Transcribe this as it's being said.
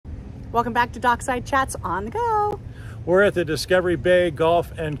Welcome back to Dockside Chats on the Go. We're at the Discovery Bay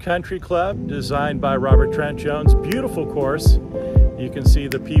Golf and Country Club, designed by Robert Trent Jones. Beautiful course. You can see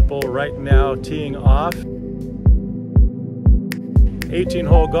the people right now teeing off.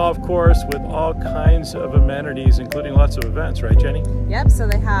 18-hole golf course with all kinds of amenities, including lots of events, right, Jenny? Yep, so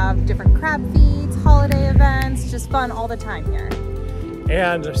they have different crab feeds, holiday events, just fun all the time here.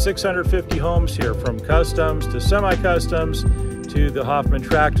 And 650 homes here, from customs to semi-customs to the Hoffman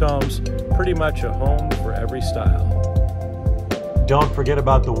tract homes. Pretty much a home for every style. Don't forget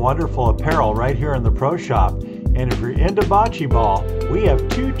about the wonderful apparel right here in the Pro Shop. And if you're into bocce ball, we have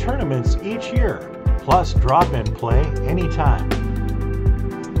 2 tournaments each year, plus drop-in play anytime.